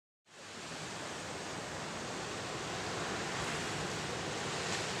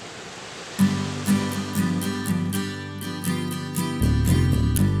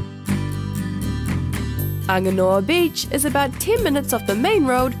Aganoa Beach is about 10 minutes off the main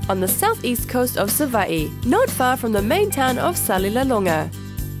road on the southeast coast of Savaii, not far from the main town of Salelologa.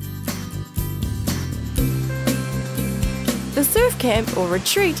 The surf camp or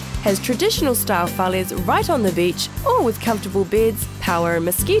retreat has traditional style fales right on the beach, all with comfortable beds, power and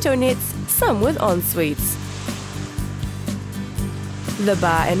mosquito nets, some with ensuites. The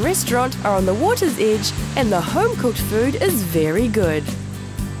bar and restaurant are on the water's edge and the home-cooked food is very good.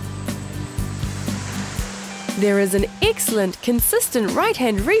 There is an excellent, consistent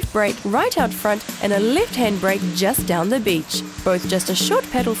right-hand reef break right out front and a left-hand break just down the beach, both just a short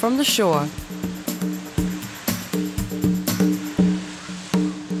paddle from the shore.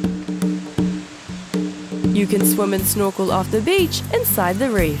 You can swim and snorkel off the beach inside the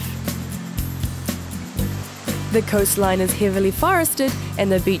reef. The coastline is heavily forested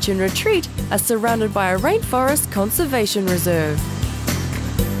and the beach and retreat are surrounded by a rainforest conservation reserve.